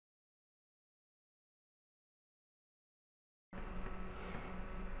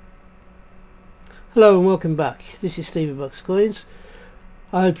Hello and welcome back. This is Stevie Bucks Coins.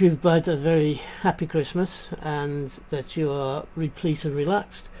 I hope you've had a very happy Christmas and that you are replete and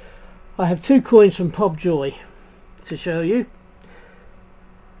relaxed. I have two coins from Pobjoy to show you.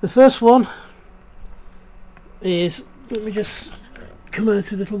 The first one is, let me just come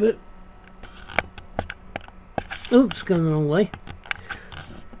out a little bit. Oops, going the wrong way.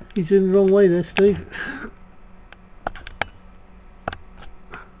 He's in the wrong way there, Steve.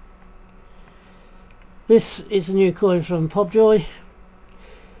 This is a new coin from Pobjoy.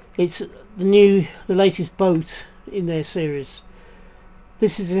 It's the latest boat in their series.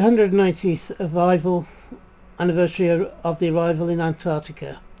 This is the 190th anniversary of the arrival in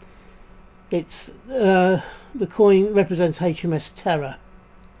Antarctica. It's the coin represents HMS Terror.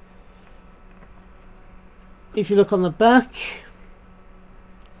 If you look on the back,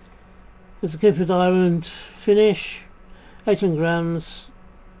 there's a Cooper diamond finish, 800 grams.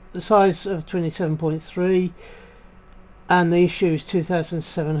 The size of 27.3 and the issue is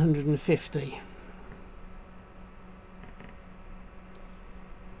 2,750.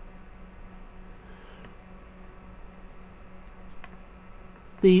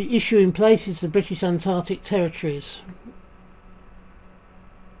 The issue in place is the British Antarctic Territories.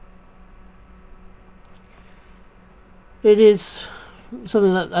 It is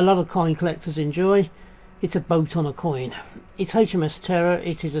something that a lot of coin collectors enjoy. It's a boat on a coin. It's HMS Terror.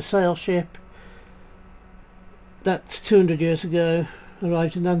 It is a sail ship that 200 years ago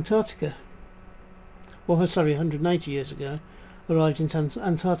arrived in Antarctica. Well, sorry, 180 years ago arrived in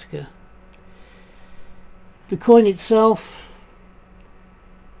Antarctica. The coin itself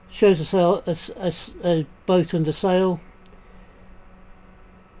shows a boat under sail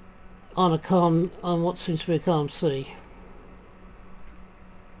on what seems to be a calm sea.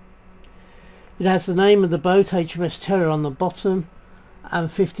 It has the name of the boat, HMS Terror, on the bottom and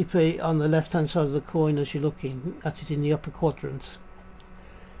 50p on the left hand side of the coin as you're looking at it in the upper quadrant.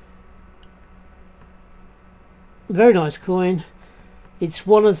 Very nice coin. It's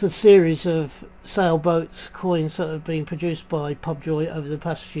one of the series of sailboats coins that have been produced by Pobjoy over the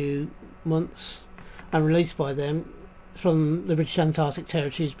past few months and released by them from the British Antarctic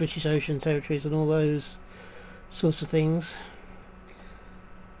Territories, British Ocean Territories and all those sorts of things.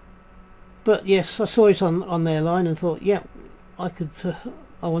 But yes, I saw it on their line and thought, yeah, I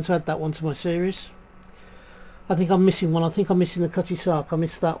want to add that one to my series. I think I'm missing one. I think I'm missing the Cutty Sark. I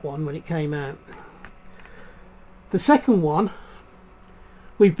missed that one when it came out. The second one,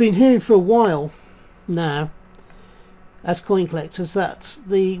 we've been hearing for a while now as coin collectors that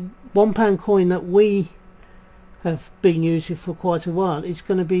the £1 coin that we have been using for quite a while is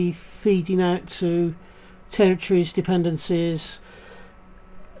going to be feeding out to territories, dependencies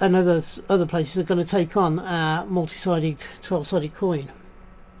and other places are going to take on our multi-sided 12-sided coin.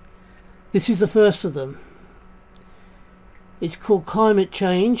 This is the first of them. It's called Climate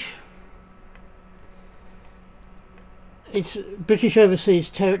Change. It's British Overseas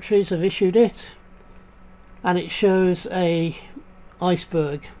Territories have issued it, and it shows a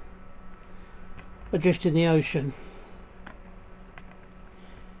iceberg adrift in the ocean.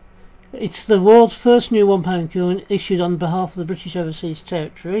 It's the world's first new £1 coin issued on behalf of the British Overseas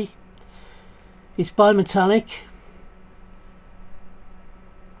Territory. It's bimetallic,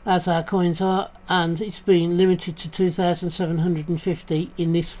 as our coins are, and it's been limited to 2,750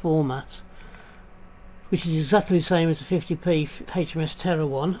 in this format, which is exactly the same as the 50p HMS Terror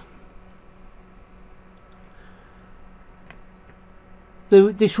one.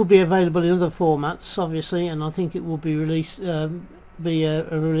 This will be available in other formats, obviously, and I think it will be released. Be a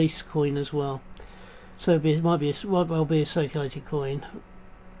release coin as well, so it might well be a circulated coin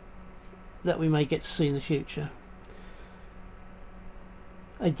that we may get to see in the future.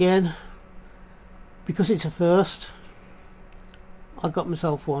 Again, because it's a first, I got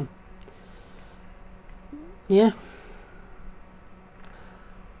myself one. Yeah.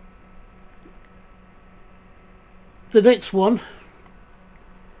 The next one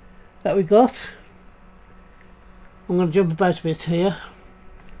that we got, I'm going to jump about a bit here.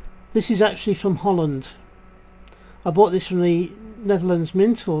 This is actually from Holland. I bought this from the Netherlands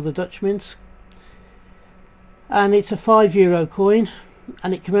Mint, or the Dutch Mint, and it's a €5 coin,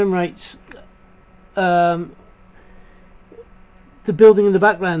 and it commemorates the building in the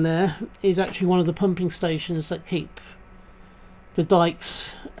background. There is actually one of the pumping stations that keep the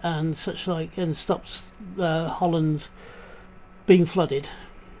dikes and such like, and stops Holland being flooded.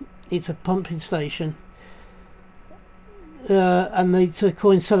 It's a pumping station. And it's a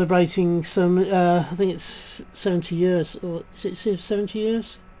coin celebrating some, I think it's 70 years, or is it 70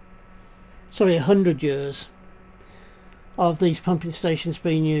 years? Sorry, 100 years of these pumping stations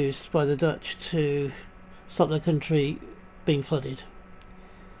being used by the Dutch to stop their country being flooded.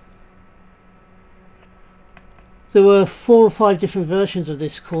 There were 4 or 5 different versions of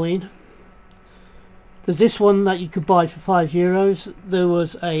this coin. There's this one that you could buy for €5. There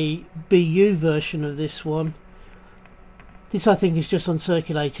was a BU version of this one. This I think is just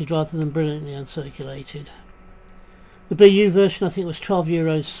uncirculated rather than brilliantly uncirculated. The BU version I think was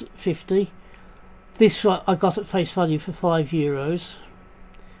 €12.50. This I got at face value for €5.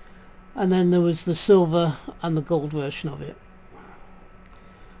 And then there was the silver and the gold version of it.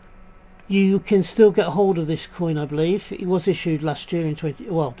 You can still get hold of this coin, I believe. It was issued last year in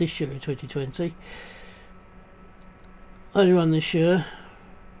this year in 2020. Earlier on this year.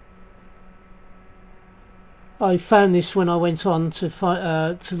 I found this when I went on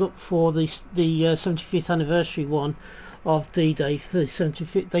to look for the 75th anniversary one of D-Day. The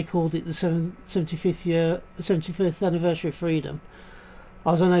 75th, they called it the 75th anniversary of freedom.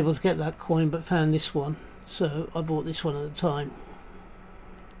 I was unable to get that coin, but found this one, so I bought this one at the time.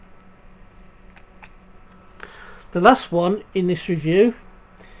 The last one in this review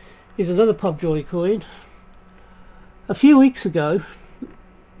is another Pobjoy coin. A few weeks ago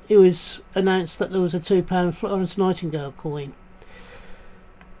it was announced that there was a £2 Florence Nightingale coin.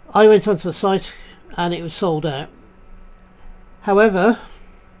 I went onto the site and it was sold out. However,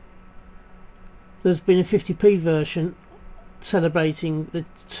 there's been a 50p version celebrating the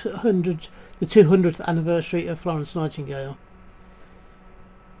 200th anniversary of Florence Nightingale,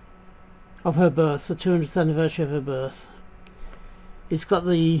 of her birth, the 200th anniversary of her birth. It's got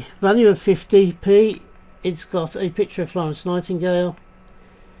the value of 50p. It's got a picture of Florence Nightingale,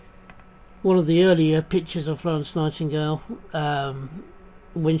 one of the earlier pictures of Florence Nightingale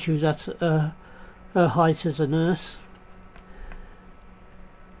when she was at her height as a nurse.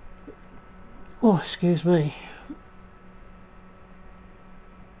 Oh, excuse me.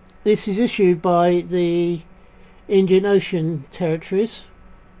 This is issued by the Indian Ocean Territories,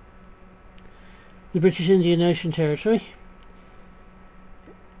 the British Indian Ocean Territory.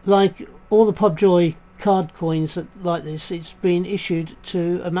 Like all the Pobjoy card coins like this, it's been issued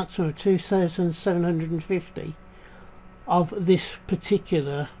to a maximum of 2,750 of this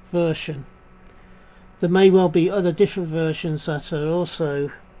particular version. There may well be other different versions that are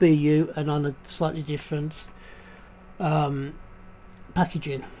also BU and on a slightly different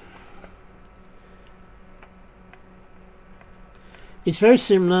packaging. It's very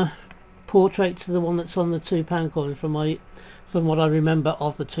similar portrait to the one that's on the £2 coin from what I remember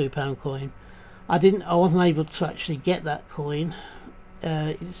of the £2 coin. I wasn't able to actually get that coin.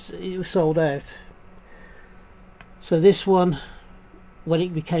 It was sold out. So this one, when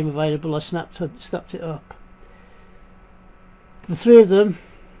it became available, I snapped it up. The 3 of them,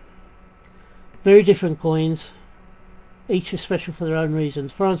 very different coins, each are special for their own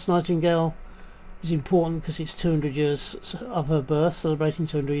reasons. Florence Nightingale is important because it's 200 years of her birth, celebrating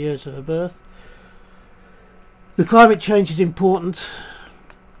 200 years of her birth. The climate change is important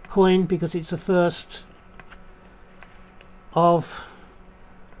coin because it's the first of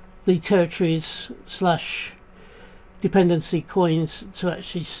the territories / dependency coins to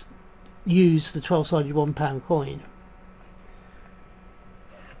actually use the 12-sided £1 coin.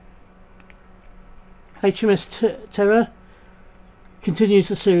 HMS Terror continues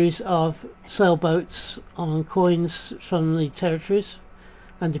the series of sailboats on coins from the territories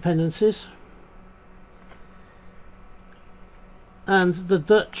and dependencies. And the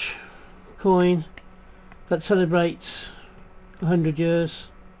Dutch coin that celebrates 100 years.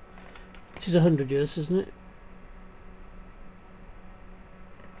 It is 100 years, isn't it?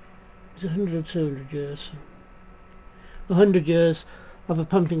 It's 100 or 200 years. 100 years of a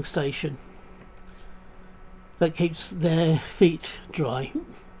pumping station that keeps their feet dry,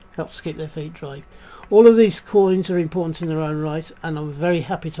 helps keep their feet dry. All of these coins are important in their own right, and I'm very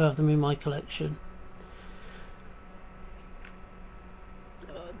happy to have them in my collection.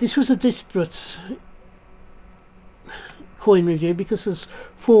 This was a disparate coin review because there's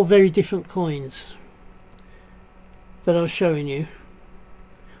 4 very different coins that I was showing you.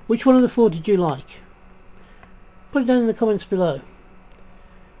 Which one of the 4 did you like? Put it down in the comments below.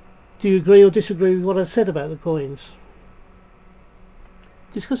 Do you agree or disagree with what I've said about the coins?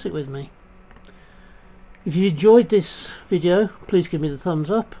 Discuss it with me. If you enjoyed this video, please give me the thumbs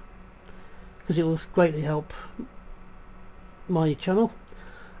up, because it will greatly help my channel,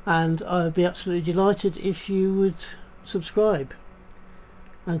 and I would be absolutely delighted if you would subscribe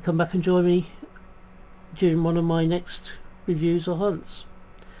and come back and join me during one of my next reviews or hunts.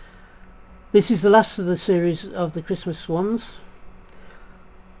 This is the last of the series of the Christmas ones.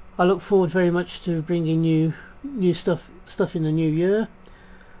 I look forward very much to bringing you new stuff in the new year.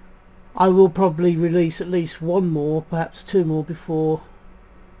 I will probably release at least one more, perhaps two more before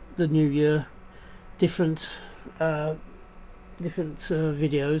the new year, different videos.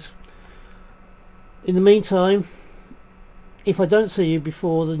 In the meantime, if I don't see you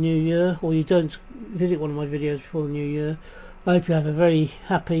before the new year, or you don't visit one of my videos before the new year, I hope you have a very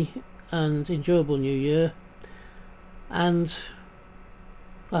happy and enjoyable new year, and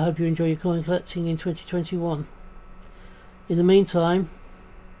I hope you enjoy your coin collecting in 2021. In the meantime,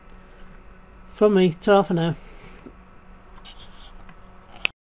 from me, ta for now.